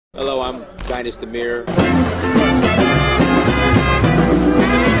Hello, I'm Dynasty the Mirror.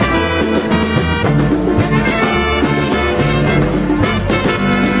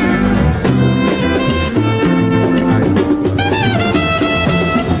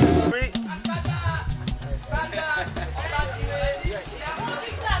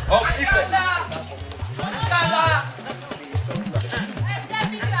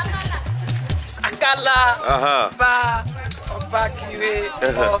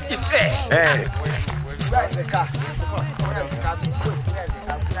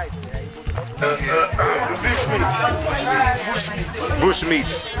 Bushmeat.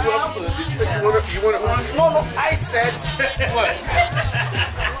 You want it? No, I said what?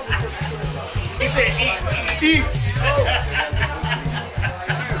 He said eat. Eat.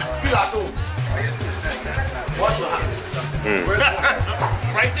 Feel at home. What's your hand?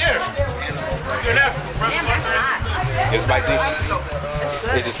 Right there. You're there. It's spicy?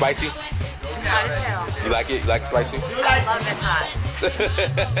 Is it spicy? You like it? You like it spicy? I love it hot.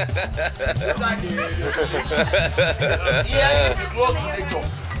 Yeah, if you close to nature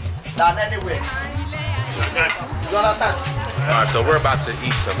than anywhere. You understand? Alright, so we're about to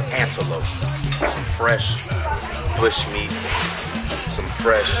eat some antelope. Some fresh bushmeat. Some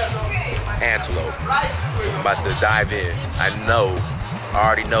fresh antelope. I'm about to dive in. I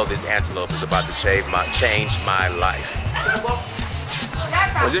already know this antelope is about to change my life.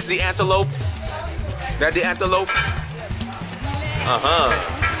 Was this the antelope? That the antelope? Uh-huh.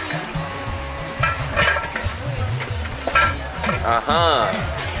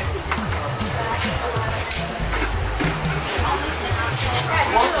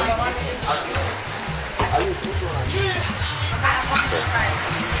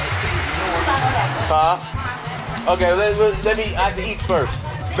 Okay, let me, I have to eat first.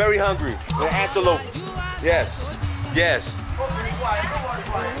 Very hungry. The antelope. Yes. Yes.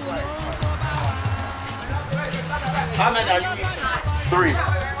 How many are you eating? 3.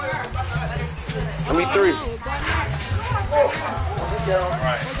 I mean 3.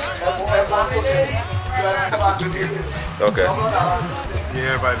 Okay. Yeah,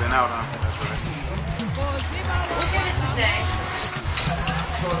 everybody been out, huh?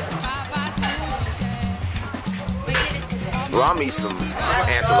 Well, I'll eat some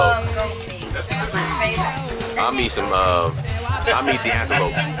antelope. I'll eat some, I'll eat the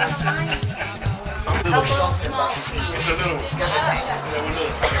antelope.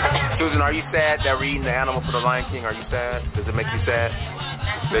 Susan, are you sad that we're eating the animal for the Lion King? Are you sad? Does it make you sad?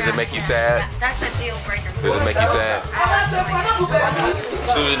 Does it make you sad? That's a deal breaker. Does it make you sad?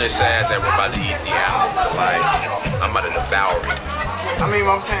 Susan is sad that we're about to eat the animal for the Lion King. I'm about to devour it. I mean,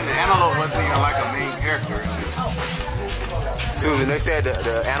 I'm saying the antelope wasn't even like a main character. Susan, they said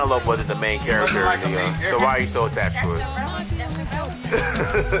the antelope wasn't the main character. Like So why are you so attached to it? It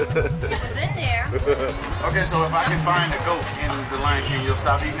was in there. Okay, so if I can find a goat in the Lion King, you'll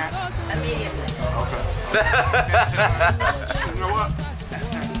stop eating that? Immediately. Okay. You know what?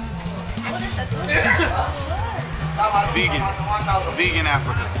 Vegan. Vegan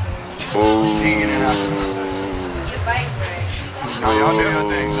Africa. Vegan in Africa. You bite bread. No, y'all do your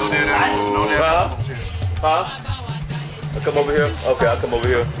thing. No dead animals. No dead animals here. Huh? I'll come over here? Okay, I'll come over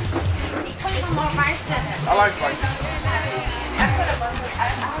here. I like spicy.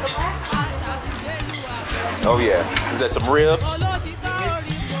 Oh yeah. Is that some ribs?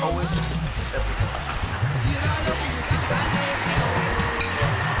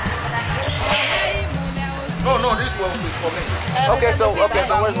 No, this one is for me. Okay, so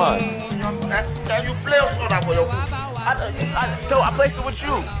where's mine? Can you play order for your food? I placed it with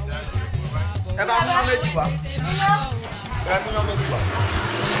you. I'm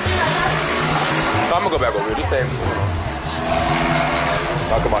gonna go back over here. This thing.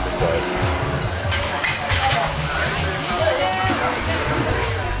 I'll come out this side.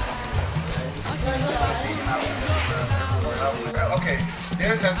 Okay,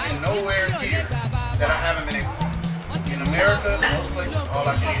 there has been nowhere here that I haven't been able to. In America, most places, all I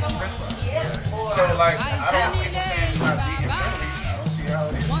can eat is French fries. So, like, I don't know people saying it's not vegan friendly. I don't see how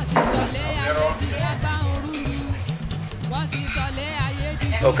it is. I'm better off eating.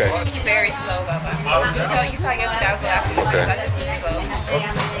 Okay. Very slow, Baba. You saw yesterday, Okay.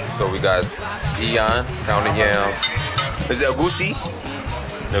 So we got Eon, pound of yam. Is it a goosey?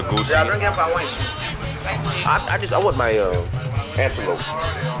 The goosey. Yeah, I don't get my wine. I want my antelope.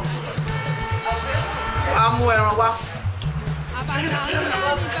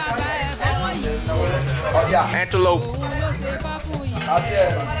 Oh yeah. Antelope.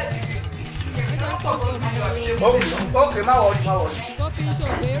 Okay, my worry.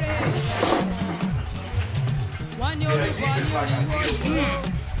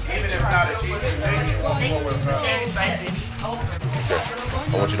 Very spicy. Okay.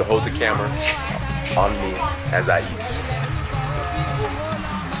 I want you to hold the camera on me as I eat.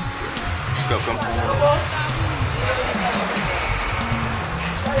 Come.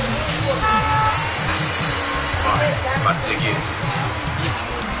 Alright, about to dig in.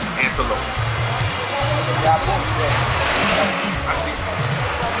 Antelope. I see.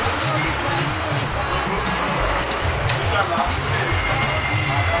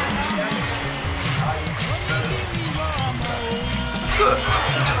 It's good.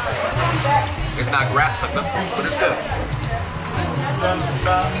 It's not grass cut up, but it's good.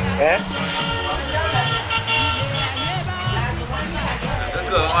 Eh? It's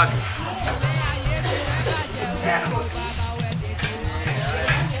good, I like it.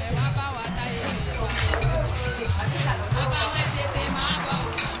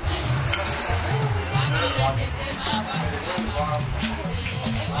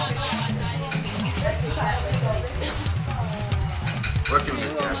 Where can we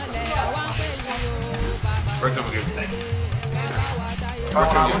get that? Where can we get that? Where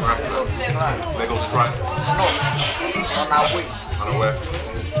can we get that? They go try it? No. On our way. On the way?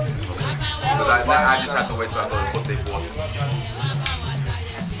 Because I just have to wait till I go to Cote d'Ivoire.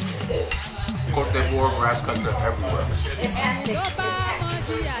 Cote d'Ivoire grass cuts are everywhere.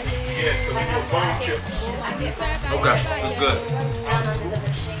 Yes, because we do bone chips. Okay, it's good.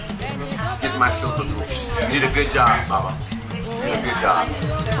 It's my silver group. You did a good job, Mama. You did a good job.